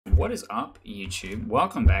What is up, YouTube?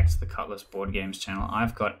 Welcome back to the Cutlass Board Games channel.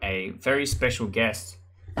 I've got a very special guest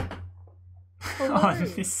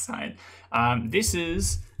on this side. This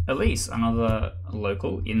is Elise, another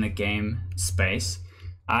local in the game space.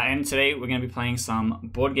 And today we're going to be playing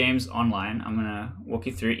some board games online. I'm going to walk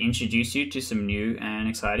you through, introduce you to some new and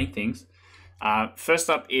exciting things. First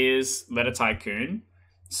up is Letter Tycoon.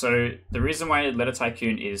 So the reason why Letter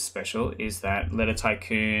Tycoon is special is that Letter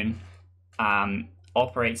Tycoon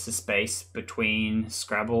operates the space between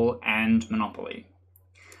Scrabble and Monopoly.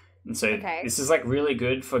 And so this is like really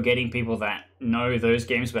good for getting people that know those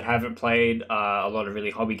games but haven't played a lot of really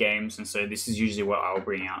hobby games. And so this is usually what I'll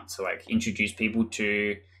bring out to like introduce people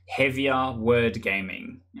to heavier word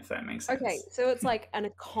gaming, if that makes sense. Okay, so it's like an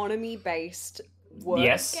economy-based word game?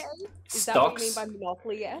 Is that what you mean by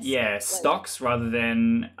Monopoly, yes? Yeah, stocks rather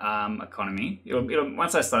than economy. It'll,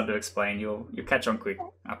 once I start to explain, you'll catch on quick,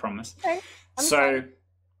 I promise. Okay. So,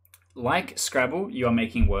 like Scrabble, you are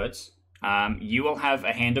making words. You will have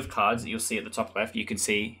a hand of cards that you'll see at the top left. You can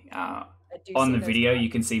see on the video, you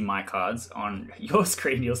can see my cards. On your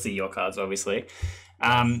screen, you'll see your cards, obviously.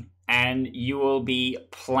 And you will be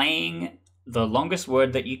playing the longest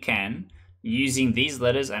word that you can using these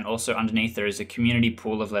letters, and also underneath there is a community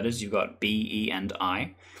pool of letters. You've got B, E, and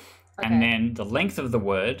I. And then the length of the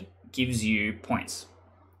word gives you points.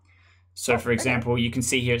 So, for example, you can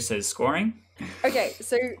see here it says scoring. Okay,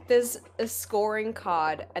 so there's a scoring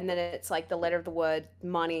card, and then it's like the letter of the word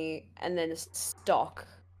money, and then a stock.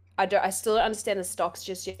 I still don't understand the stocks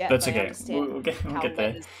just yet. That's okay. We'll get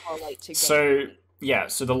there. So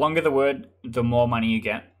the longer the word, the more money you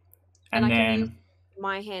get. And then can use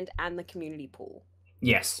my hand and the community pool.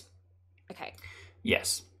 Yes. Okay.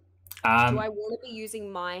 Yes. Do I want to be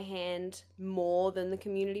using my hand more than the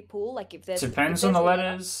community pool? Like if there's depends on the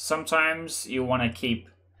letters. Sometimes you want to keep,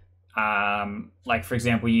 like for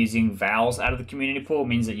example, using vowels out of the community pool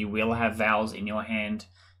means that you will have vowels in your hand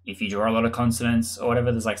if you draw a lot of consonants or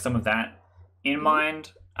whatever. There's like some of that in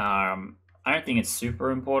mind. I don't think it's super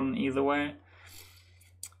important either way.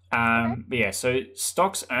 But yeah, so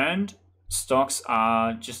stocks earned. Stocks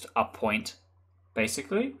are just a point,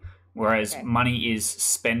 basically, whereas money is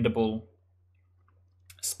spendable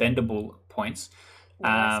points. What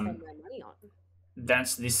do I spend my money on?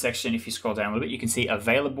 That's this section. If you scroll down a little bit, you can see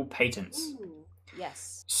available patents. Ooh,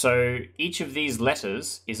 yes. So each of these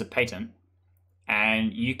letters is a patent,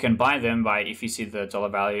 and you can buy them by, if you see the dollar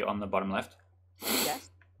value on the bottom left.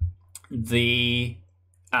 Yes. The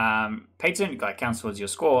patent counts towards your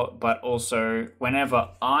score, but also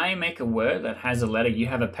whenever I make a word that has a letter you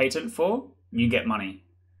have a patent for, you get money.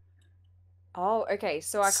 Oh, okay.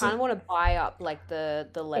 So I kind of want to buy up like the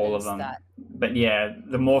letters. All of them. But yeah,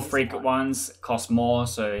 the more frequent ones cost more,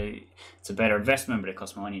 so it's a better investment, but it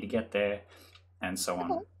costs more money to get there, and so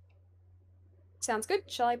on. Sounds good.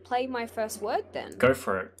 Shall I play my first word then? Go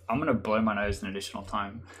for it. I'm going to blow my nose an additional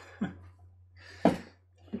time.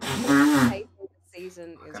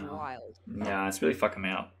 Season is wild. Yeah, it's really fucking me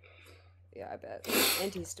up. Yeah, I bet.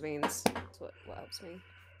 Antihistamines. That's what helps me.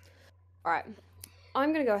 Alright.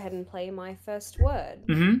 I'm going to go ahead and play my first word.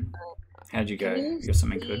 How'd you go? You got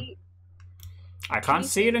something good? I can't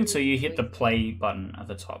see it until you hit the play button at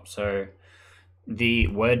the top. So the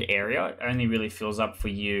word area only really fills up for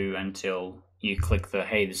you until you click the,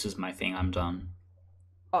 hey, this is my thing, I'm done.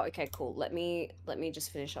 Oh, okay, cool. Let me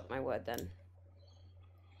just finish up my word then.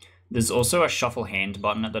 There's also a shuffle hand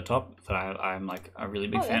button at the top that I'm like a really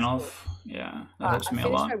big fan of. Cool. Yeah, that helps me a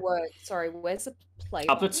lot. My word. Sorry, where's the play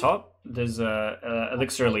up button? The top, there's a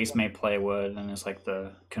Elixir Elise may play a word, and there's like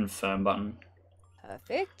the confirm button.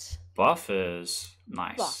 Perfect. Buffers.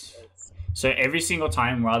 Nice. Buffers. So every single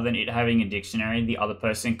time, rather than it having a dictionary, the other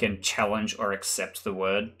person can challenge or accept the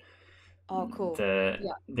word. Oh, cool.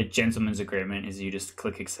 The gentleman's agreement is you just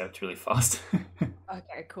click accept really fast.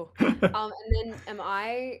 Okay, cool. And then am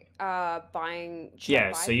I buying?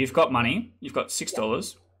 Yeah, so you've got money. You've got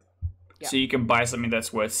 $6. So you can buy something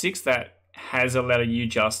that's worth $6 that has a letter you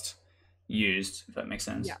just used, if that makes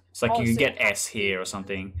sense. Yeah. It's like you could get S here or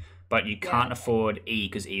something, but you can't afford E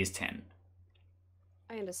because E is 10.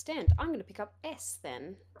 I understand. I'm going to pick up S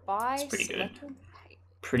then. That's pretty good.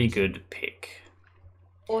 Pretty good pick.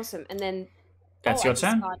 Awesome. And then that's your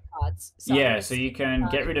turn. Cards. So you can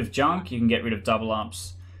get rid of junk, you can get rid of double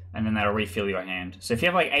ups, and then that'll refill your hand. So if you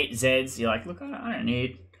have like 8 Zs, you're like, look, I don't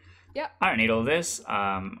need all this.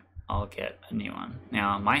 I'll get a new one.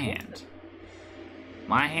 Now my hand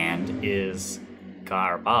is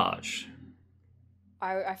garbage.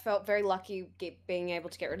 I felt very lucky being able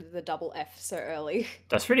to get rid of the double F so early.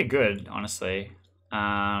 That's pretty good, honestly.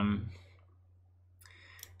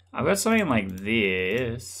 I've got something like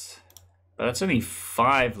this. But that's only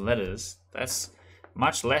 5 letters. That's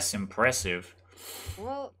much less impressive.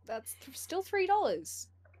 Well, that's still $3.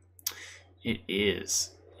 It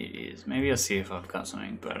is. It is. Maybe I'll see if I've got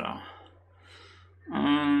something better.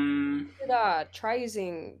 Try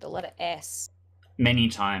using the letter S. Many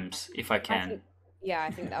times, if I can. I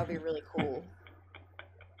think that would be really cool.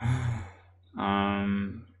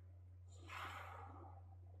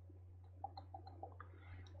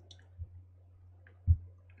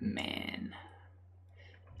 Man.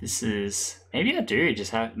 This is... Maybe I do just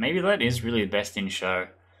have... Maybe that is really the best in show.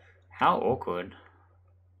 How awkward.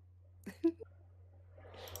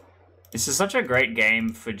 This is such a great game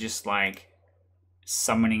for just, like,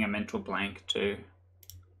 summoning a mental blank, too.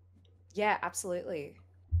 Yeah, absolutely.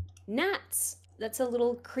 Nats. That's a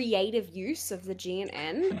little creative use of the G and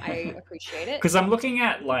N. I appreciate it. Because I'm looking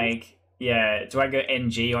at, like... Yeah, do I go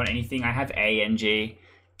NG on anything? I have ANG.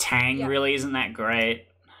 Tang really isn't that great.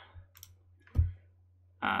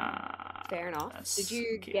 Fair enough. Did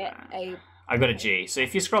you get a... I got a G. So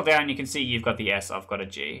if you scroll down, you can see you've got the S. I've got a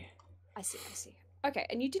G. I see. Okay,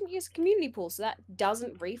 and you didn't use community pool, so that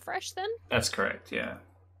doesn't refresh then? That's correct, yeah.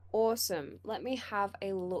 Awesome. Let me have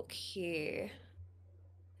a look here.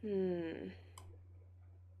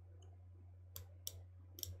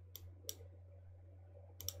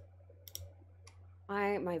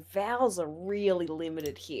 My vowels are really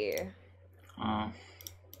limited here.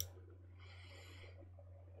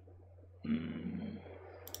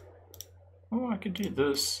 Oh, I could do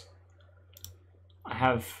this. I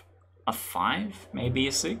have a 5, maybe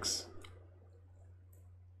a 6.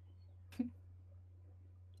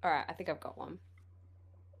 Alright, I think I've got one.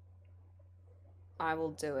 I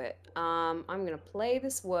will do it. I'm gonna play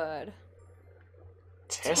this word.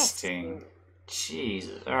 Testing.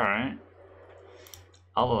 Jesus, alright.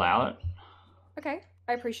 I'll allow it. Okay,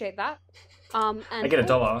 I appreciate that. And I get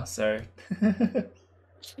 $1, so...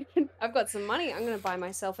 I've got some money. I'm gonna buy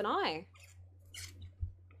myself an eye.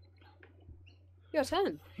 Your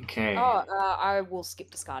turn. Okay. Oh, I will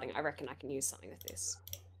skip discarding. I reckon I can use something with this.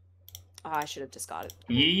 Oh, I should have discarded.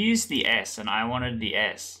 You used the S, and I wanted the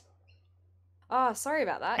S. Oh, sorry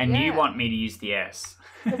about that. And you want me to use the S.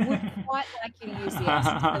 I would quite like you to use the S.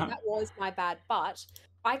 So that was my bad, but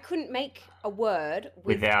I couldn't make a word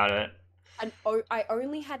without it. I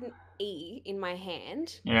only had an E in my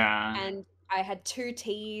hand. Yeah. And I had 2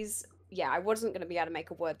 T's. Yeah, I wasn't going to be able to make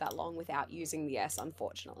a word that long without using the S,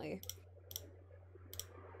 unfortunately.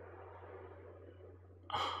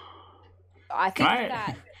 I think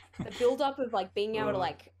that the build-up of, like, being able to,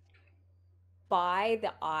 like, buy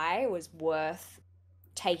the I was worth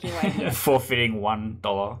taking away. Forfeiting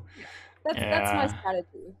 $1. That's my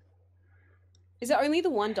strategy. Is it only the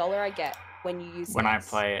 $1 I get when you use when I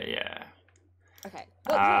play it? Yeah. Okay.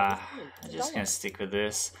 I'm just going to stick with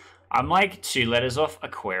this. I'm like 2 letters off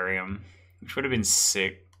aquarium, which would have been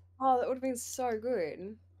sick. Oh, that would have been so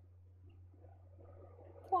good.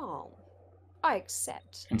 Wow. I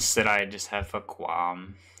accept. Instead, I just have a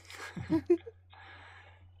qualm.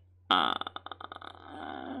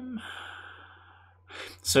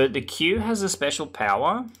 So the Q has a special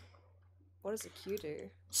power. What does the Q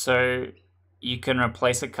do? So you can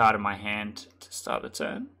replace a card in my hand to start the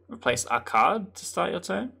turn. Replace a card to start your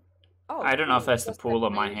turn. Oh, I don't know if that's the pool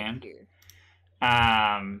of my hand.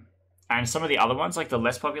 And some of the other ones, like the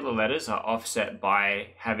less popular letters, are offset by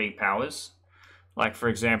having powers. Like, for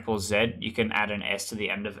example, Z, you can add an S to the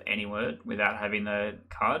end of any word without having the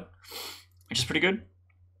card, which is pretty good.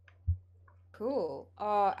 Cool.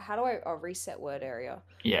 How do I reset word area?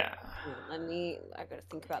 Yeah. I gotta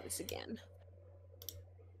think about this again.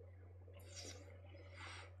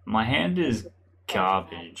 My hand is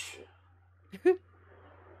garbage.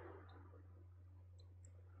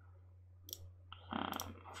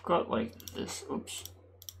 I've got like this. Oops.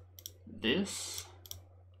 This.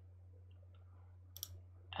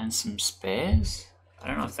 And some spares. I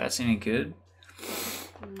don't know if that's any good.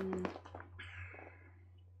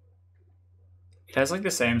 It has like the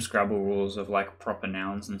same Scrabble rules of like proper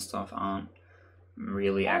nouns and stuff aren't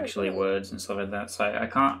really actually words and stuff like that. So I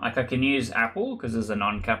can't, like, I can use Apple because there's a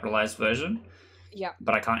non-capitalized version. Yeah.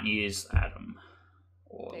 But I can't use Adam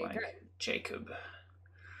or like Jacob.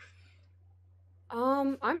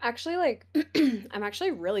 I'm actually like, I'm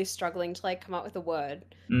actually really struggling to like come up with a word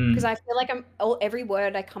because I feel like every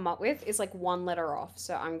word I come up with is like 1 letter off.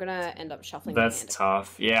 So I'm gonna end up shuffling. That's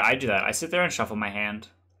tough. Yeah, I do that. I sit there and shuffle my hand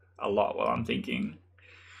a lot while I'm thinking.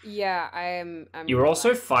 Yeah, I'm you were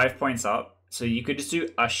also 5 points up, so you could just do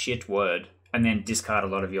a shit word and then discard a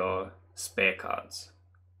lot of your spare cards.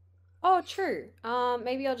 Oh, true.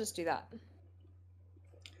 Maybe I'll just do that.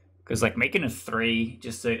 Because like making a 3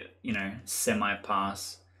 just to, you know,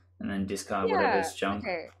 semi-pass and then discard whatever's junk.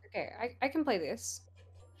 Okay. I can play this.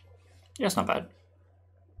 Yeah, it's not bad.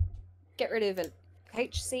 Get rid of an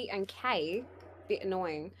H, C, and K. Bit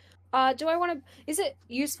annoying. Do I want to? Is it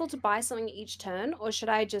useful to buy something each turn, or should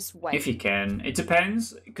I just wait? If you can, it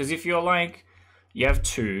depends. Because if you're like, you have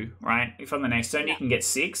 2, right? If on the next turn you can get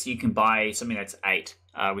 6, you can buy something that's 8,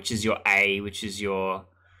 which is your A, which is your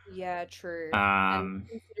yeah, true. and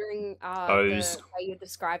considering O's. the way you're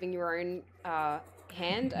describing your own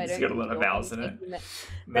hand, I It's don't got a think lot of you're vowels in it.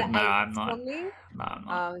 But no, I'm not. On me. No, I'm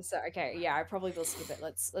not. So okay, yeah, I probably will skip it.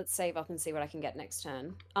 Let's save up and see what I can get next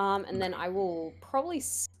turn. And then I will probably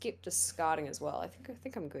skip discarding as well. I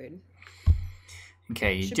think I'm good.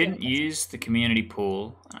 Okay, you didn't use the community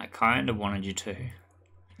pool, and I kind of wanted you to.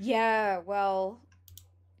 Yeah, well,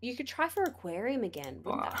 you could try for aquarium again.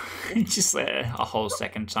 Just a whole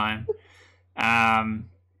second time.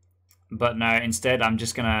 But no, instead I'm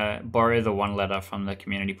just gonna borrow the 1 letter from the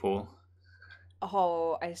community pool.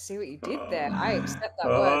 Oh, I see what you did there. I accept that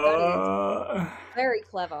word. That is very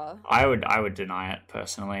clever. I would deny it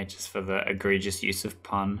personally, just for the egregious use of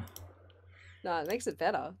pun. No, it makes it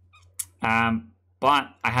better. But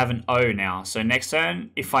I have an O now, so next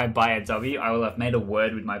turn, if I buy a W, I will have made a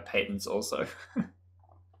word with my patents also.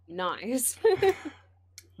 Nice.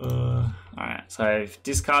 Alright, so I've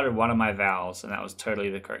discarded one of my vowels, and that was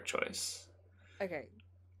totally the correct choice. Okay.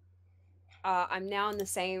 I'm now in the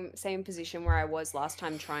same position where I was last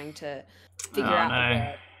time, trying to figure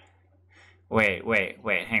out the word.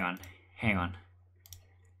 Wait, hang on.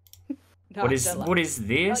 No, what is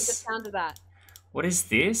this? I like the sound of that. What is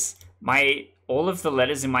this? All of the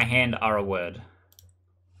letters in my hand are a word.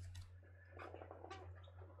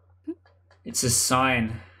 It's a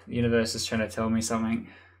sign. The universe is trying to tell me something.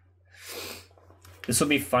 This will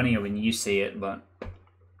be funnier when you see it, but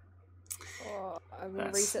I'm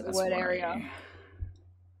gonna reset the word area.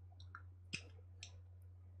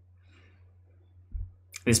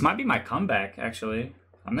 This might be my comeback, actually.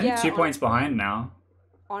 I'm only 2 points behind now.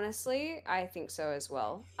 Honestly, I think so as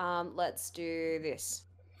well. Let's do this.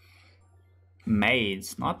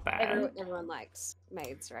 Maids, not bad. Everyone likes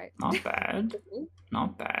maids, right? Not bad.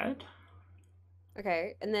 Not bad.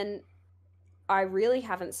 Okay, and then I really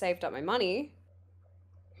haven't saved up my money.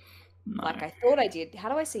 No. Like I thought I did. How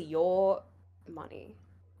do I see your money?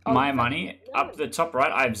 My money? No. Up the top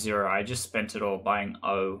right, I have 0. I just spent it all buying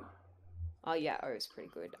O. Oh yeah, O is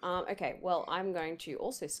pretty good. Okay, well, I'm going to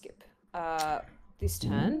also skip this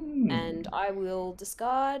turn, and I will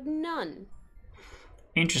discard none.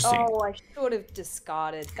 Interesting. Oh, I should have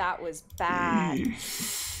discarded. That was bad.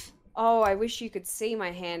 Oh, I wish you could see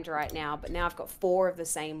my hand right now, but now I've got 4 of the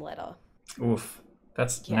same letter. Oof.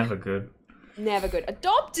 That's never good. Never good.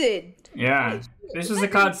 Adopted! Yeah. This was the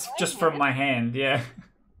cards just from my hand, yeah.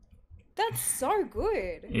 That's so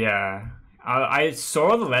good. Yeah. I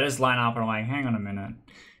saw the letters line up and I'm like, hang on a minute.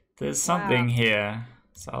 There's something here.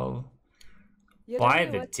 So I'll buy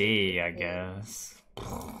the D, I guess.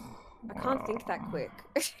 I can't think that quick.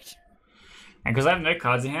 And because I have no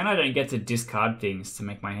cards in hand, I don't get to discard things to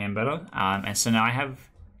make my hand better. And so now I have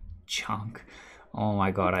junk. Oh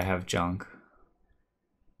my god, I have junk.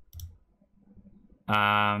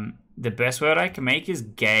 The best word I can make is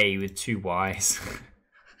gay with 2 Y's.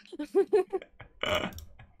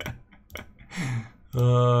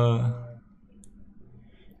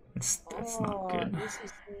 That's not good. This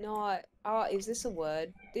is not. Oh, is this a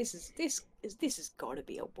word? This has got to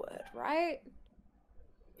be a word, right?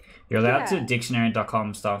 You're allowed to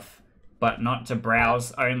dictionary.com stuff, but not to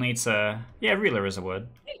browse. Only to reeler is a word.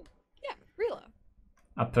 Yeah, reeler.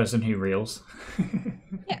 A person who reels.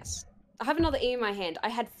 Yes. I have another E in my hand. I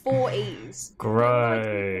had 4 E's.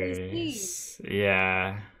 Gross.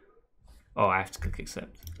 Yeah. Oh, I have to click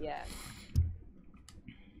accept. Yeah.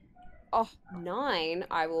 Oh, 9.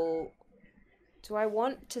 I will. Do I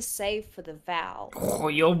want to save for the vowel? Oh,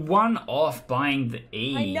 you're 1 off buying the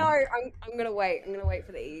E. I know. I'm gonna wait. I'm gonna wait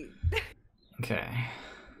for the E. Okay.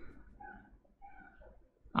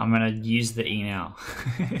 I'm gonna use the E now.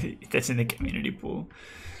 That's in the community pool.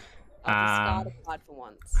 I'll discard a card for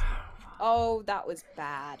once. Oh, that was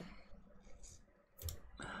bad.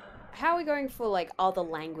 How are we going for like other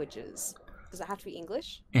languages? Does it have to be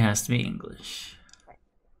English? It has to be English. Okay.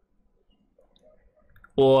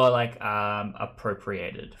 Or like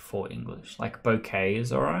appropriated for English. Like bouquet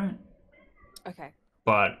is alright. Okay.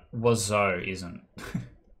 But wazo isn't.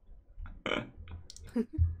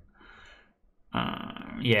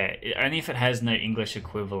 Yeah, only if it has no English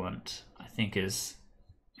equivalent, I think is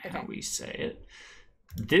how we say it.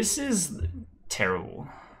 This is terrible.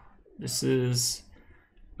 This is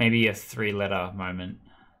Maybe a 3-letter moment.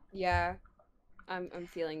 Yeah, I'm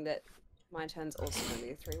feeling that my turn's also going to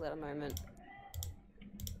be a 3-letter moment.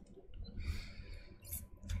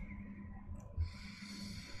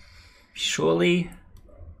 Surely.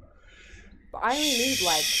 But I only need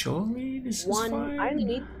like Surely this is fine. I only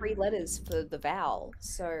need 3 letters for the vowel,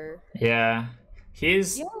 so Yeah.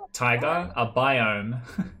 Here's yeah, tiger, a biome.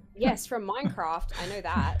 yes, from Minecraft, I know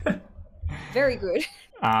that. Very good.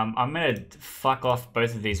 I'm gonna fuck off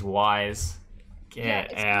both of these Y's. Yeah,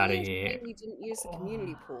 Get it's out of really a here. shame you didn't use the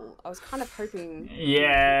community pool. I was kind of hoping.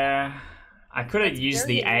 Yeah. I could have That's used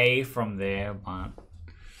very the annoying. A from there, but...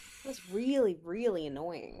 That's really, really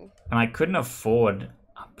annoying. And I couldn't afford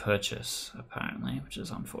a purchase, apparently, which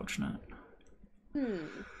is unfortunate. Hmm.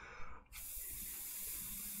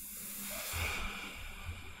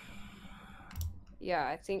 Yeah,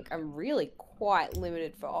 I think I'm really quite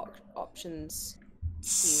limited for options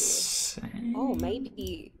here. Oh,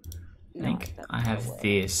 maybe. I think I have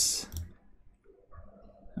this.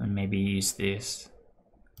 And maybe use this.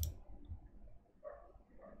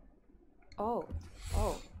 Oh.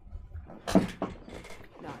 Oh.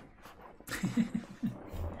 No.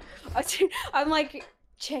 I'm like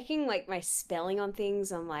checking like my spelling on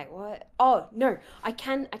things. I'm like, what? Oh no, I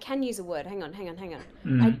can use a word. Hang on.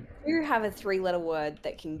 I do have a 3-letter word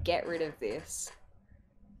that can get rid of this.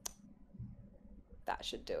 That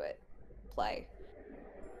should do it. Play.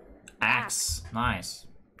 Axe. Nice.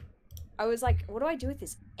 I was like, what do I do with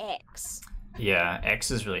this X? Yeah,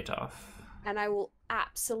 X is really tough. And I will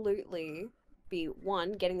absolutely be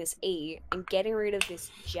getting this E and getting rid of this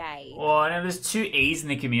J. Oh, no, there's 2 E's in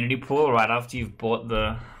the community pool right after you've bought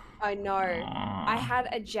the... I know. I had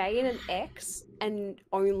a J and an X and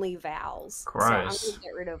only vowels. Gross. So I'm gonna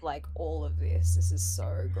get rid of like all of this. This is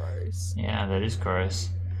so gross. Yeah, that is gross.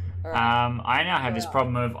 Right. I now have this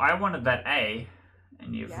problem of I wanted that A,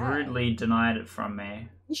 and you've rudely denied it from me.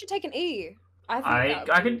 You should take an E.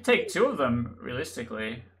 I could take 2 of them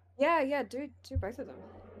realistically. Yeah, do both of them.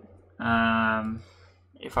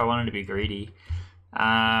 If I wanted to be greedy,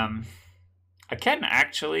 I can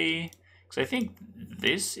actually, because I think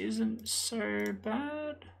this isn't so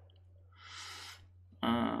bad.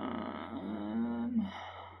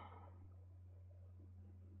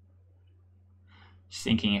 Just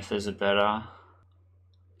thinking if there's a better.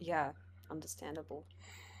 Yeah, understandable.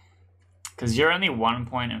 Because you're only 1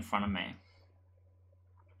 point in front of me.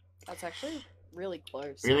 That's actually really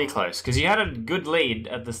close. Really close, because you had a good lead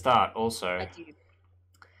at the start also. I did.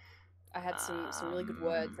 I had some really good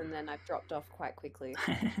words, and then I've dropped off quite quickly.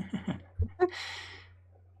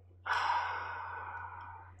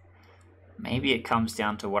 Maybe it comes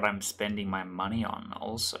down to what I'm spending my money on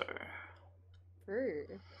also. True.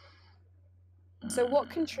 So what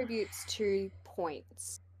contributes to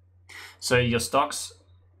points? So your stocks,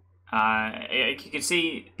 you can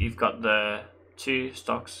see you've got the 2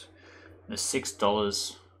 stocks. The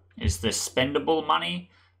 $6 is the spendable money,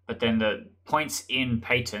 but then the points in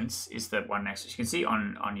patents is the one next. You can see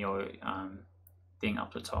on your thing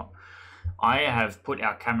up the top. I have put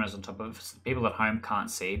our cameras on top of it, so people at home can't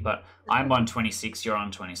see, but I'm on 26, you're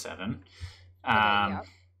on 27. Yeah.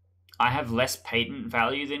 I have less patent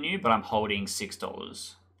value than you, but I'm holding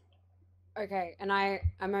 $6. Okay, and I'm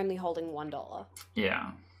only holding $1.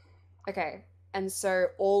 Yeah. Okay, and so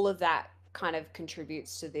all of that kind of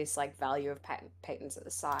contributes to this like value of patents at the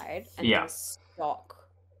side, and Yeah. the stock.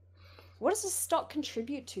 What does the stock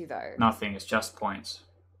contribute to though? Nothing. It's just points.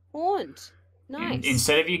 Haunt. Nice.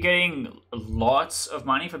 Instead of you getting lots of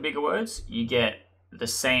money for bigger words, you get the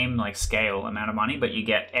same like scale amount of money, but you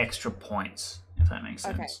get extra points. If that makes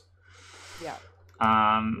sense. Okay. Yeah.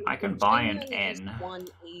 I can buy an Genuinely N. just one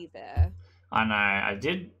E there. I know. I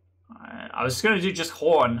did. I was gonna do just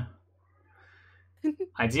horn.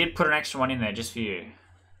 I did put an extra one in there just for you.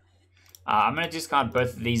 I'm gonna discard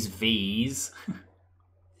both of these V's.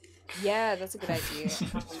 Yeah, that's a good idea.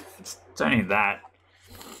 Don't need that.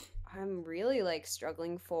 I'm really like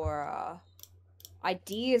struggling for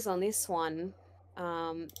ideas on this one.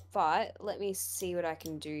 But let me see what I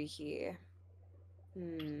can do here.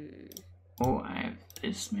 Oh, I have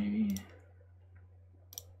this maybe.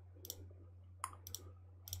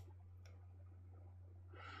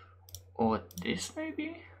 Or this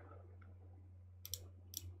maybe?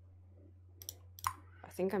 I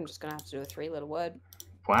think I'm just gonna have to do a 3-letter word.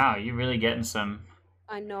 Wow, you're really getting some...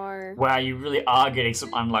 I know. Wow, you really are getting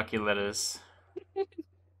some unlucky letters.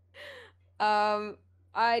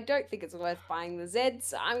 I don't think it's worth buying the Z,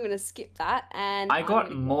 so I'm gonna skip that. And I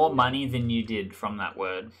got more money than you did from that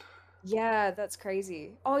word. Yeah, that's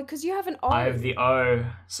crazy. Oh, because you have an O. I have the O,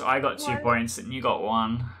 so I got 2 points and you got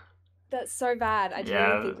 1. That's so bad. I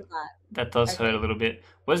didn't even think of that. That does hurt a little bit.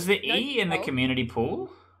 Was the No, E in the community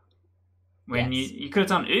pool? When yes. you could have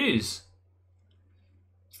done ooze.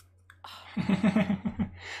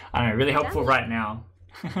 I know, really helpful right now.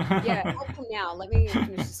 Yeah, helpful now. Let me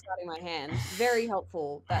finish discarding my hand. Very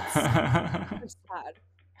helpful. That's sad.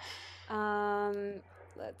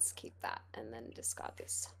 Let's keep that and then discard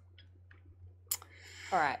this.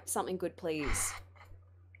 All right, something good, please.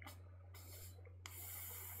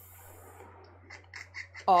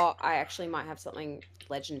 Oh, I actually might have something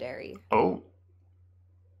legendary. Oh.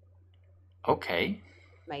 Okay.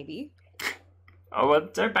 Maybe. Oh, well,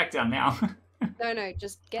 don't back down now. No,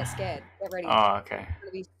 just get scared. Get ready. Oh, okay. It's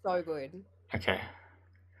gonna be so good. Okay.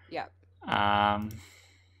 Yeah. I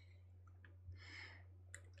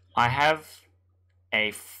have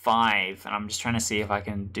a 5, and I'm just trying to see if I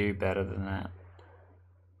can do better than that.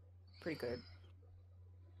 Pretty good.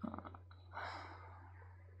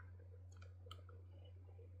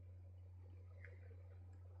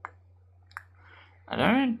 I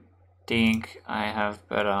don't think I have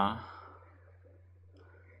better.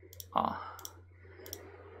 Oh.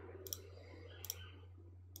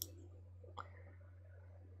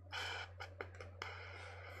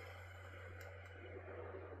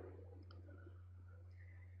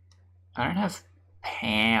 I don't have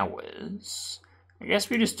powers. I guess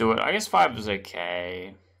we just do it. I guess 5 is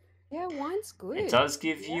okay. Yeah, wine's good. It does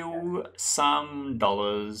give you some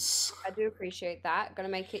dollars. I do appreciate that. Gotta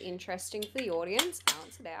make it interesting for the audience.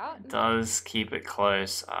 Balance it out. It does keep it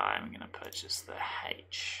close. I'm going to purchase the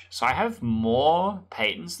H. So I have more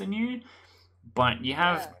patents than you, but you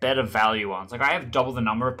have better value ones. Like I have double the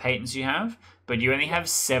number of patents you have, but you only have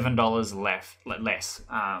 $7 less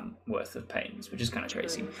worth of patents, which is kind of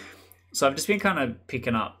crazy. So I've just been kind of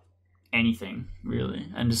picking up anything, really,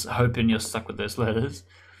 and just hoping you're stuck with those letters.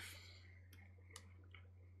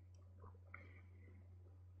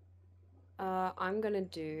 I'm gonna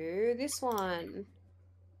do this one.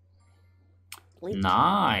 Link.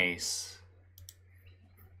 Nice.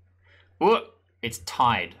 Oh, it's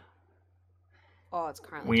tied. Oh, it's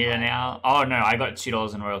currently We are tied. now. Oh no, I got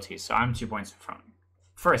 $2 in royalties, so I'm 2 points in front.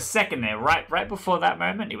 For a second there, right before that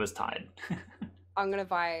moment, it was tied. I'm gonna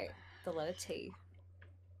buy the letter T.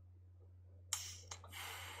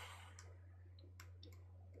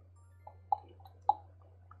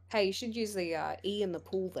 Hey, you should use the E in the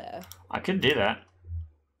pool there. I could do that.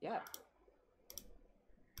 Yeah.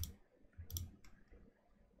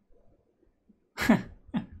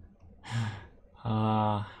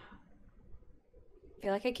 I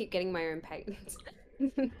feel like I keep getting my own patents.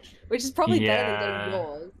 Which is probably better than getting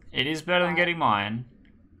yours. It is better than getting mine.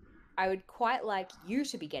 I would quite like you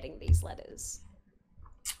to be getting these letters.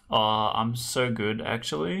 I'm so good,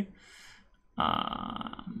 actually.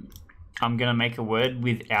 I'm going to make a word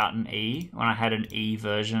without an E when I had an E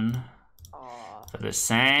version for the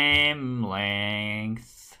same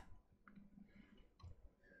length.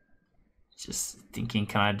 Just thinking,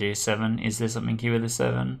 can I do 7? Is there something here with a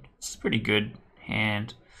 7? It's a pretty good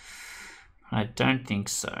hand. I don't think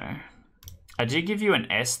so. I did give you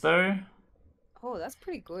an S, though. Oh, that's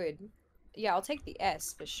pretty good. Yeah, I'll take the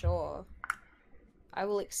S for sure. I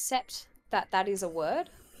will accept that that is a word.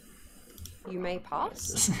 You may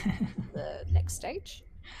pass the next stage.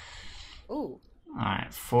 Ooh.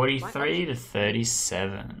 Alright, 43 to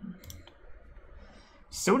 37.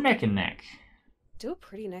 Still neck and neck. Still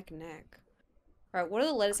pretty neck and neck. Alright, what are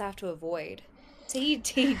the letters I have to avoid? T,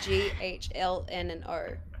 T, G, H, L, N, and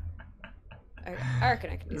O. Okay, I reckon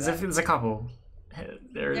I can do that. There's a couple.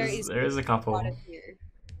 There is a couple. Quite a few.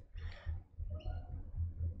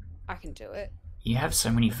 I can do it. You have so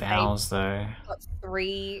many vowels, though. I've got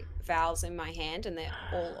 3 vowels in my hand, and they're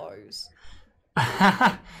all O's.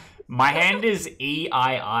 My hand is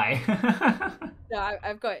E-I-I. No,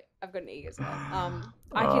 I've got an E as well.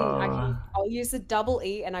 I'll use the double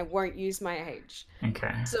E, and I won't use my H.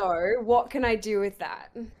 Okay. So what can I do with that?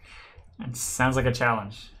 It sounds like a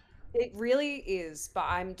challenge. It really is, but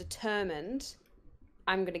I'm determined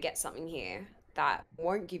I'm gonna get something here that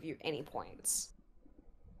won't give you any points.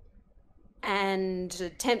 And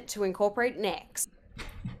attempt to incorporate an X.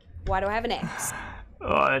 Why do I have an X?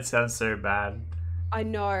 Oh, that sounds so bad. I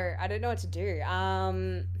know. I don't know what to do.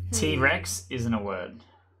 T-Rex isn't a word.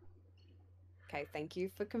 Okay, thank you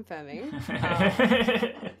for confirming. Rex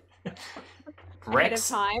ahead of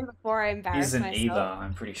time before I embarrass isn't myself. either,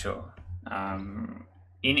 I'm pretty sure.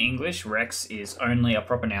 In English, Rex is only a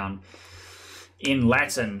proper noun. In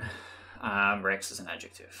Latin, Rex is an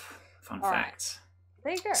adjective. Fun fact.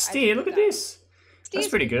 There you go. Steer, look at this. That's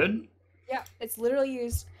pretty good. Yeah, it's literally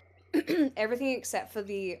used everything except for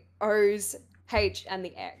the O's, H, and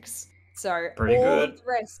the X. So Pretty all good. of the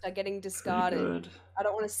rest are getting Pretty discarded. good. I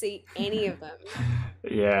don't want to see any of them.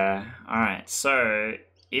 Yeah. Alright, so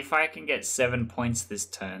if I can get 7 points this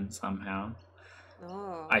turn somehow,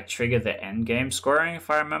 Oh, I trigger the end game scoring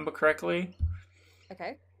if I remember correctly.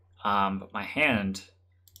 okay. But my hand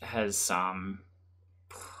has some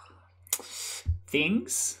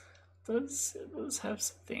things. It does have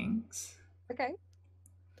some things. Okay.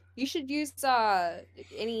 You should use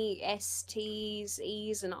any S, T's,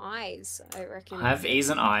 E's, and I's, I reckon. I have E's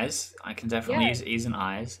and I's. I can definitely Yeah. use E's and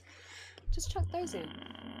I's. Just chuck those in.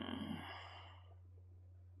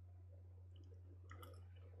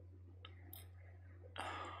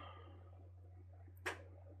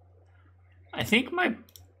 I think my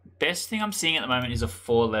best thing I'm seeing at the moment is a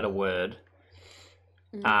 4-letter word.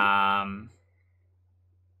 Mhm.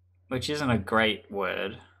 Which isn't a great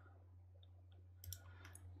word.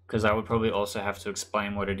 Because I would probably also have to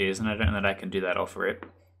explain what it is, and I don't know that I can do that off rip.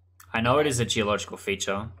 I know it is a geological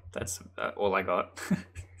feature. That's all I got.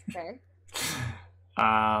 Okay.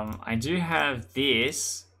 I do have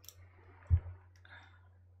this,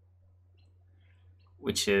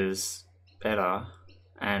 which is better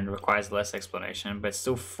and requires less explanation, but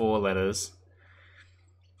still 4 letters.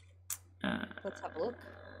 Let's have a look.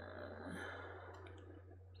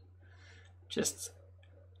 Just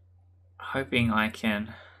hoping I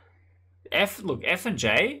can. Look, F and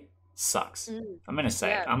J sucks. I'm gonna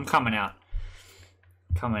say it. I'm coming out.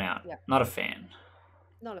 Yeah. Not a fan.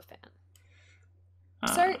 Not a fan.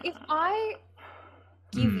 So if I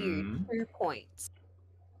give you 2 points,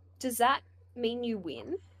 does that mean you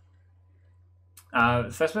win?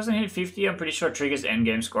 The first person to hit 50, I'm pretty sure triggers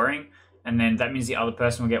endgame scoring, and then that means the other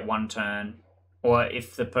person will get 1 turn. Or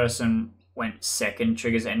if the person went second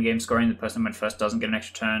triggers endgame scoring, the person who went first doesn't get an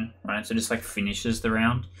extra turn, right? So it just like finishes the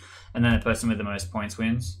round, and then the person with the most points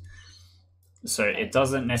wins. So it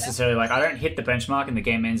doesn't necessarily, like, I don't hit the benchmark and the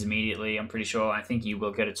game ends immediately, I'm pretty sure. I think you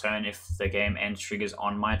will get a turn if the game end triggers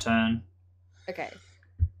on my turn. Okay.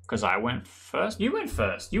 Because I went first? You went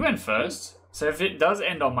first. You went first. So if it does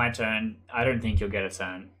end on my turn, I don't think you'll get a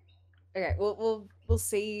turn. Okay, we'll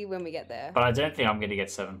see when we get there. But I don't think I'm going to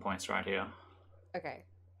get 7 points right here. Okay.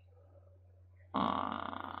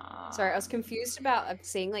 Sorry, I was confused about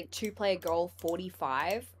seeing like 2-player goal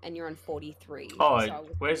 45 and you're on 43. Oh, so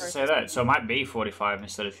where does it say that? So it might be 45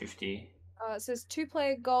 instead of 50. It says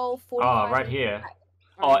 2-player goal 45. Oh, right here.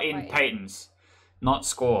 In Peyton's. Not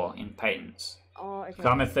score, in Peyton's. Oh, okay. So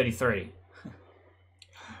I'm at 33.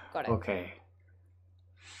 Got it. Okay.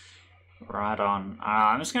 Right on.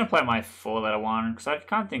 I'm just going to play my 4-letter one, because I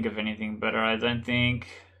can't think of anything better, I don't think.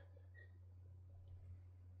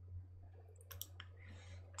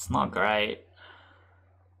 It's not great.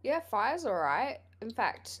 Yeah, 5's alright. In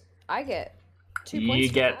fact, I get 2 points.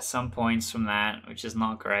 You get some points from that, which is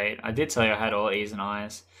not great. I did tell you I had all E's and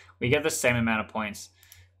I's. We get the same amount of points,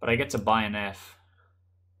 but I get to buy an F.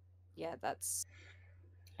 Yeah, that's...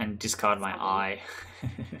 And discard my I.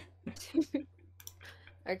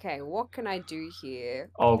 Okay, what can I do here?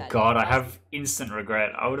 Oh god, I have instant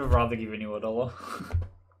regret. I would have rather given you $1.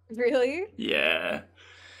 Really? Yeah.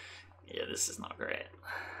 Yeah, this is not great.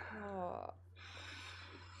 Oh.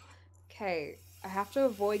 Okay, I have to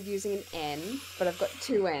avoid using an N, but I've got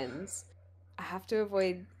 2 N's. I have to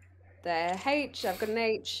avoid the H, I've got an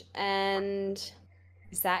H, and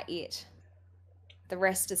is that it? The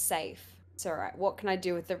rest is safe. It's alright. What can I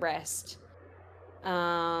do with the rest?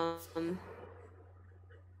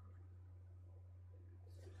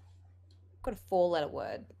 Got a 4-letter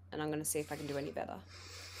word, and I'm going to see if I can do any better.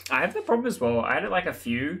 I have the problem as well. I had like a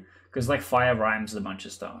few, because like fire rhymes a bunch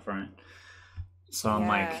of stuff, right? So I'm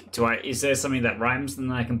like, is there something that rhymes and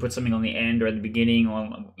then I can put something on the end or at the beginning, or,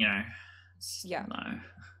 you know? Yeah. No.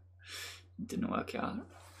 It didn't work out.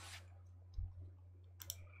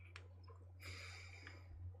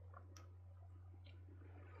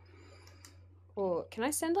 Or can I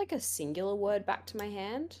send like a singular word back to my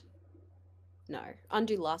hand? No.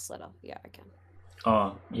 Undo last letter. Yeah, I can.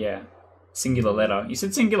 Oh, yeah. Singular letter. You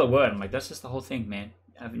said singular word. I'm like, that's just the whole thing, man.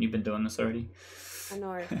 Haven't you been doing this already? I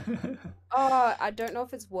know. Oh, I don't know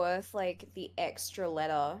if it's worth like the extra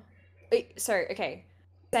letter. So, okay.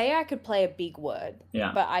 Say I could play a big word,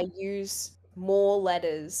 Yeah. but I use more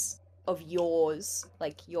letters of yours,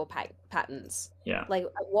 like your patterns. Yeah. Like,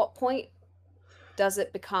 at what point does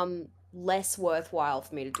it become less worthwhile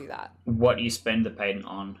for me to do that? What you spend the patent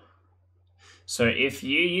on. So if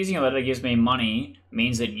you using a letter that gives me money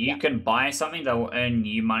means that you can buy something that will earn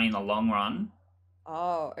you money in the long run.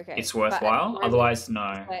 Oh, okay. It's worthwhile. Otherwise,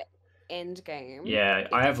 no. End game. Yeah,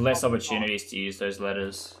 I have less opportunities to use those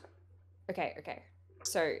letters. Okay.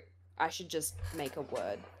 So I should just make a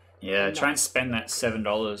word. Yeah, and try not. and spend that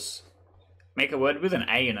 $7. Make a word with an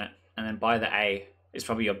A in it, and then buy the A. Is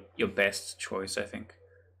probably your best choice, I think.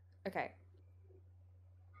 Okay.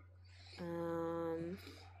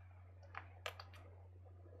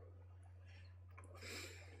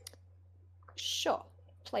 Sure.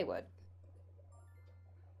 Play word.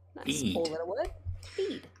 Nice. Bead. 4-letter word.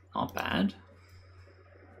 Bead. Not bad.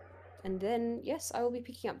 And then, yes, I will be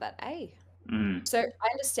picking up that A. Mm. So I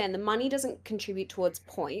understand the money doesn't contribute towards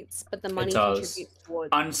points, but the It money does. contributes towards.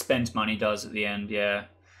 Unspent money does at the end, yeah.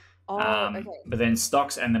 Oh, okay. But then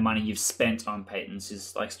stocks and the money you've spent on patents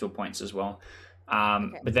is like still points as well.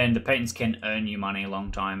 Okay. But then the patents can earn you money long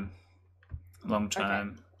term. Okay.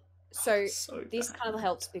 So this bad. kind of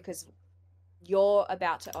helps because you're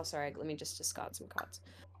about to. Oh, sorry. Let me just discard some cards.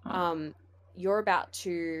 You're about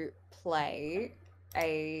to play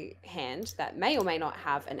a hand that may or may not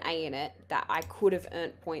have an A in it that I could have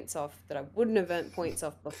earned points off that I wouldn't have earned points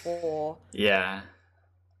off before. Yeah.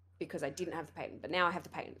 Because I didn't have the patent, but now I have the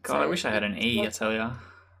patent. God, so I wish I had an E, I tell ya.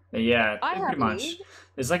 But yeah, pretty much.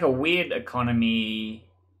 There's like a weird economy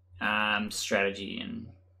strategy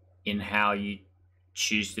in how you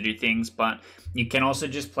choose to do things, but you can also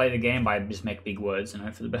just play the game by just make big words and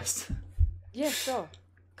hope for the best. Yeah, sure.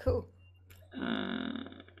 Cool.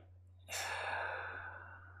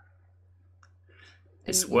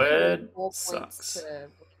 This word sucks.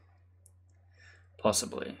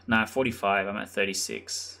 Possibly. No, 45. I'm at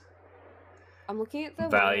 36. I'm looking at the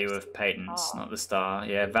value of patents, not the star.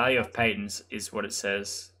 Yeah, value of patents is what it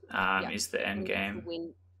says. Is the end game.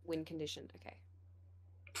 Win condition. Okay.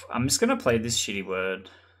 I'm just gonna play this shitty word.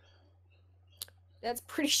 That's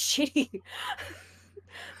pretty shitty.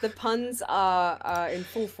 The puns are in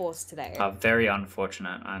full force today. Very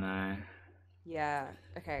unfortunate. I know. Yeah.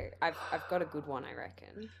 Okay. I've got a good one, I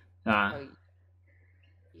reckon. You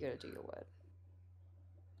gotta do your word.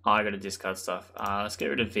 Oh, I gotta discard stuff. Let's get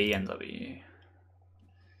rid of V and W.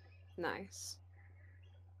 Nice.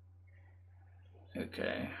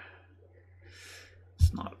 Okay.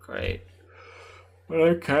 It's not great. But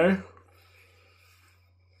okay.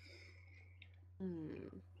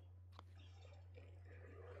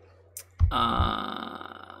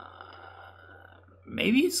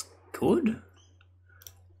 Maybe it's good.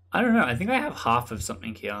 I don't know. I think I have half of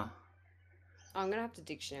something here. I'm gonna have to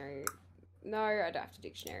dictionary. No, I don't have to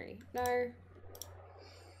dictionary. No.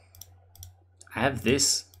 I have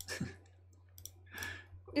this.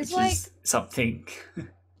 It's like something.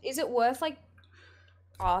 Is it worth like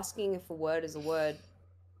asking if a word is a word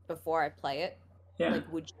before I play it? Yeah.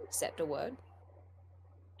 Like, would you accept a word?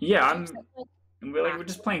 Yeah, we're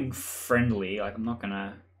just playing friendly. Like, I'm not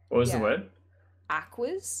gonna. What was the word?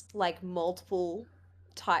 Aquas, like multiple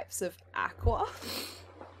types of aqua.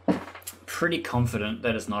 Pretty confident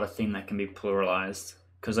that it's not a thing that can be pluralized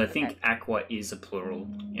because I think aqua is a plural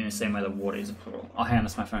in the same way that water is a plural. Oh, hang on,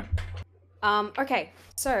 that's my phone. Okay,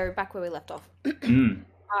 so back where we left off.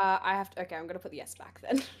 I have to. Okay, I'm gonna put the yes back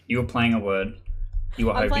then. You were playing a word. You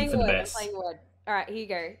were hoping for the best. I'm playing a word. All right, here you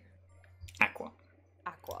go. Aqua.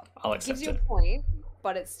 I'll accept it. Gives you a point,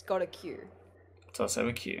 but it's got a Q. It's also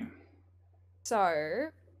a Q. So,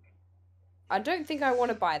 I don't think I want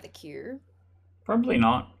to buy the Q. Probably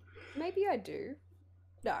not. Maybe I do.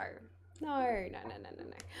 No.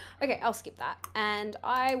 Okay, I'll skip that. And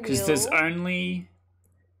I will... Because there's only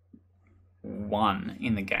one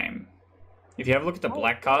in the game. If you have a look at the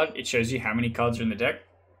black card, it shows you how many cards are in the deck.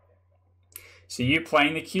 So you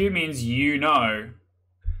playing the Q means you know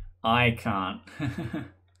I can't.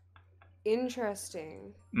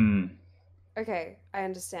 Interesting. Okay, I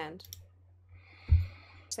understand.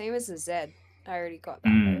 Same as the Z. I already got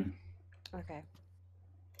that though. Okay.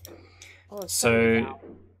 Oh, so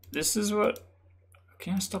this is what...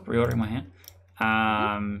 Can I stop reordering my hand?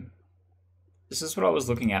 This is what I was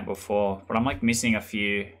looking at before, but I'm like missing a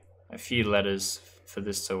few letters for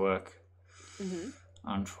this to work.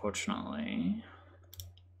 Unfortunately.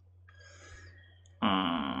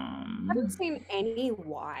 I haven't seen any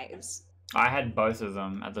Y's. I had both of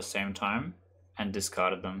them at the same time and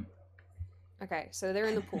discarded them. Okay, so they're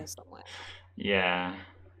in the pool somewhere. Yeah.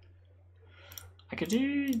 I could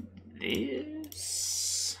do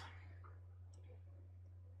this.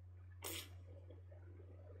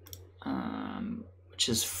 Which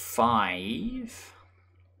is 5.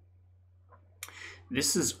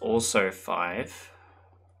 This is also 5.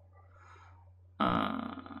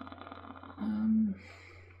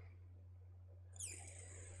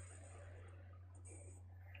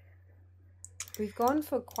 We've gone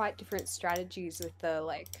for quite different strategies with the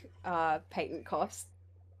patent costs.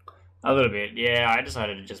 A little bit, yeah. I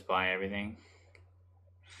decided to just buy everything,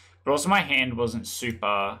 but also my hand wasn't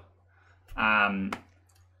super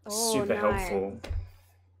Super nice. helpful.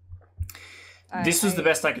 This was the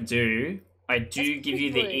best I could do. I do give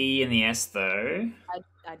you the E and the S though.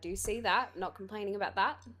 I do see that. Not complaining about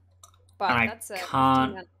that. But And that's I a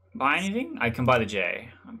can't buy anything. I can buy the J.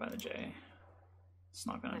 I buy the J. It's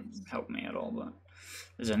not going to help me at all, but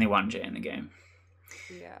there's only one J in the game.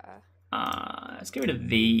 Yeah. Let's get rid of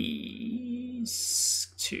these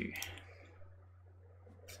two.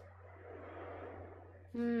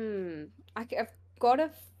 I've got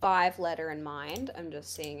a 5-letter in mind. I'm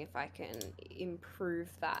just seeing if I can improve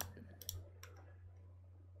that.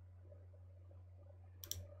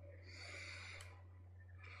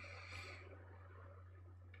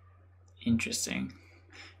 Interesting.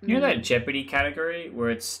 You know that Jeopardy category where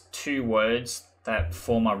it's 2 words that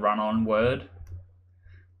form a run-on word?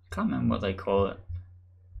 I can't remember what they call it.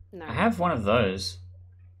 No. I have one of those.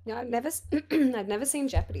 No, I've never seen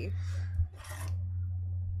Jeopardy.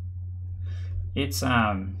 It's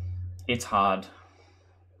hard.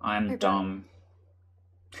 I'm dumb.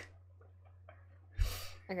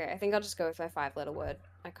 Okay, I think I'll just go with my 5-letter word.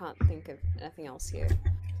 I can't think of anything else here.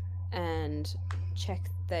 And check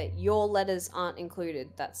that your letters aren't included.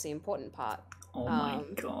 That's the important part. Oh my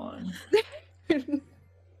god.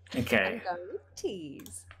 Okay. I'm going with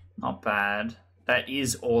T's. Not bad. That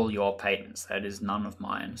is all your patents. That is none of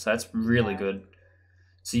mine. So that's really good.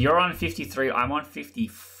 So you're on 53. I'm on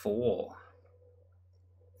 54.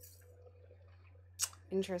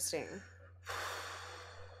 Interesting.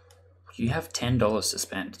 You have $10 to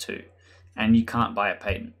spend too, and you can't buy a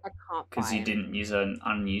patent. I can't because you didn't use an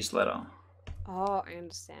unused letter. Oh, I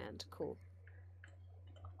understand. Cool.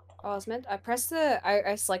 Oh,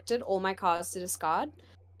 I selected all my cards to discard,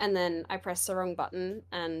 and then I pressed the wrong button,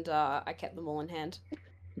 and I kept them all in hand.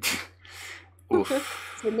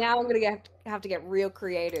 Oof. So now I'm gonna have to get real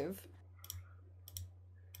creative.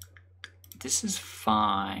 This is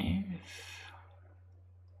 5.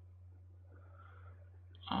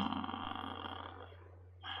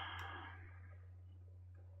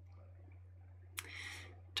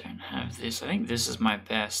 Don't have this. I think this is my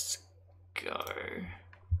best go.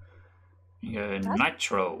 You go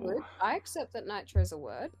nitro. Good. I accept that nitro is a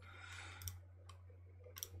word.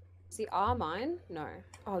 Is the R mine? No.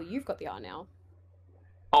 Oh, you've got the R now.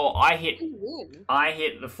 Oh, I hit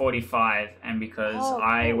the 45, and because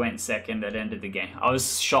I went second, it ended the game. I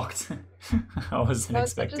was shocked. I wasn't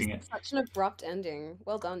expecting it. Such an abrupt ending.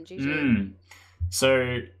 Well done, GG.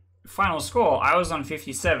 So, final score, I was on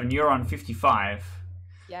 57, you're on 55.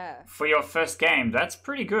 Yeah. For your first game, that's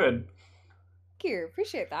pretty good. Thank you,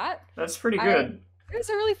 appreciate that. That's pretty good. It was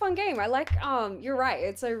a really fun game. I like, you're right,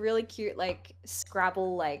 it's a really cute, like,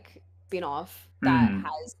 Scrabble, like, spin-off that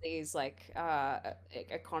has these, like,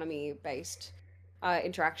 economy-based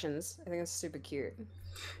interactions. I think it's super cute.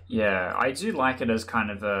 Yeah, I do like it as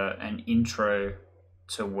kind of an intro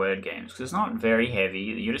to word games, because it's not very heavy.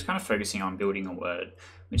 You're just kind of focusing on building a word,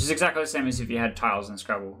 which is exactly the same as if you had tiles in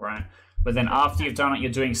Scrabble, right? But then after you've done it,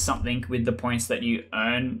 you're doing something with the points that you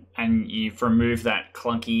earn, and you've removed that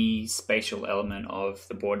clunky spatial element of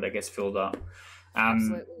the board that gets filled up.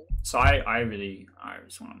 Absolutely. So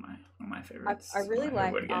it's one of my favorites. I really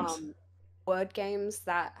like word games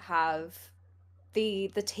that have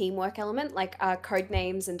the teamwork element, like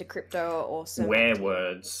Codenames and Decrypto or so.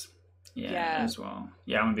 Werewords, yeah, as well.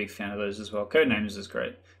 Yeah, I'm a big fan of those as well. Codenames is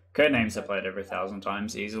great. Codenames I played over 1,000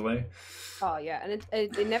 times easily. Oh yeah, and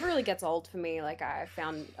it never really gets old for me. Like I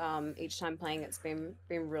found each time playing it's been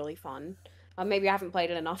really fun. Maybe I haven't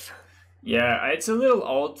played it enough. Yeah, it's a little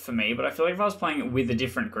old for me, but I feel like if I was playing it with a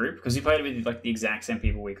different group, because we played it with like the exact same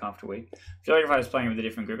people week after week, I feel like if I was playing it with a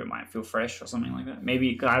different group, it might feel fresh or something like that.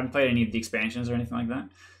 Maybe because I haven't played any of the expansions or anything like that.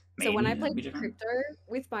 Maybe so when I played Crypto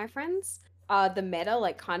with my friends, the meta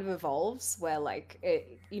like kind of evolves where like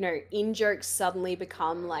in jokes suddenly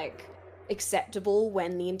become like acceptable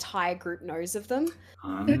when the entire group knows of them.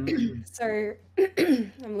 So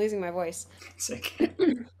I'm losing my voice. It's okay.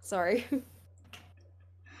 Sorry.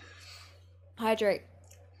 Hydrate.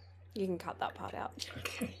 You can cut that part out.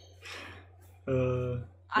 Okay.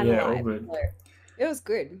 Yeah, all good. It was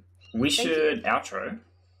good. We should outro.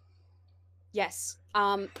 Yes.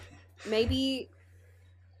 Maybe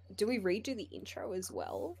do we redo the intro as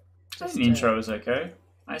well? The intro is okay.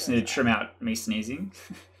 I just need to trim out me sneezing.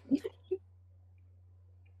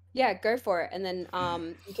 Yeah, go for it. And then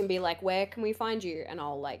you can be like, where can we find you? And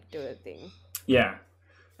I'll like do a thing. Yeah.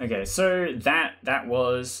 Okay, so that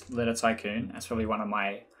was Letter Tycoon. That's probably one of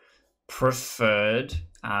my preferred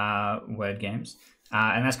word games.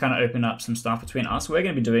 And that's kind of opened up some stuff between us. We're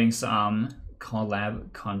going to be doing some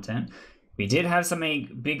collab content. We did have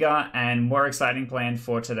something bigger and more exciting planned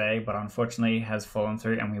for today, but unfortunately has fallen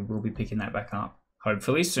through, and we will be picking that back up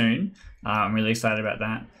hopefully soon. I'm really excited about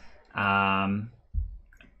that.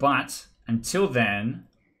 But until then,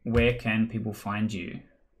 where can people find you?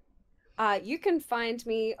 You can find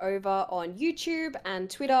me over on YouTube and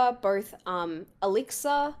Twitter, both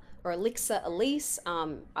Elixir or Elixir Elise.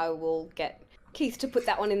 I will get Keith to put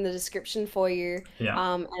that one in the description for you.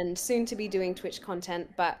 Yeah. And soon to be doing Twitch content,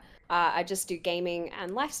 but I just do gaming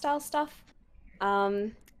and lifestyle stuff.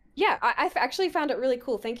 Yeah, I've actually found it really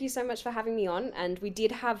cool. Thank you so much for having me on. And we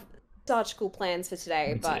did have such cool plans for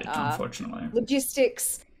today, but unfortunately,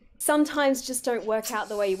 logistics sometimes just don't work out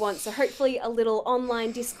the way you want. So hopefully a little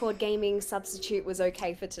online Discord gaming substitute was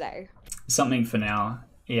okay for today. Something for now.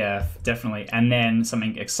 Yeah, definitely. And then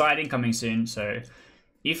something exciting coming soon. So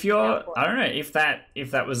if you're, I don't know, if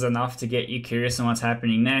that was enough to get you curious on what's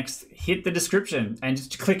happening next, hit the description and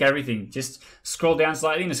just click everything. Just scroll down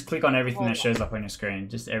slightly and just click on everything that shows up on your screen.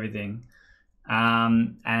 Just everything.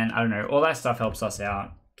 And I don't know, all that stuff helps us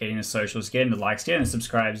out. Getting the socials, getting the likes, getting the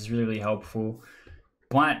subscribes is really, really helpful.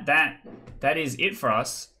 But that is it for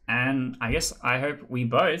us. And I hope we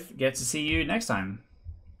both get to see you next time.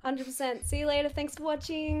 100%. See you later. Thanks for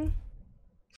watching.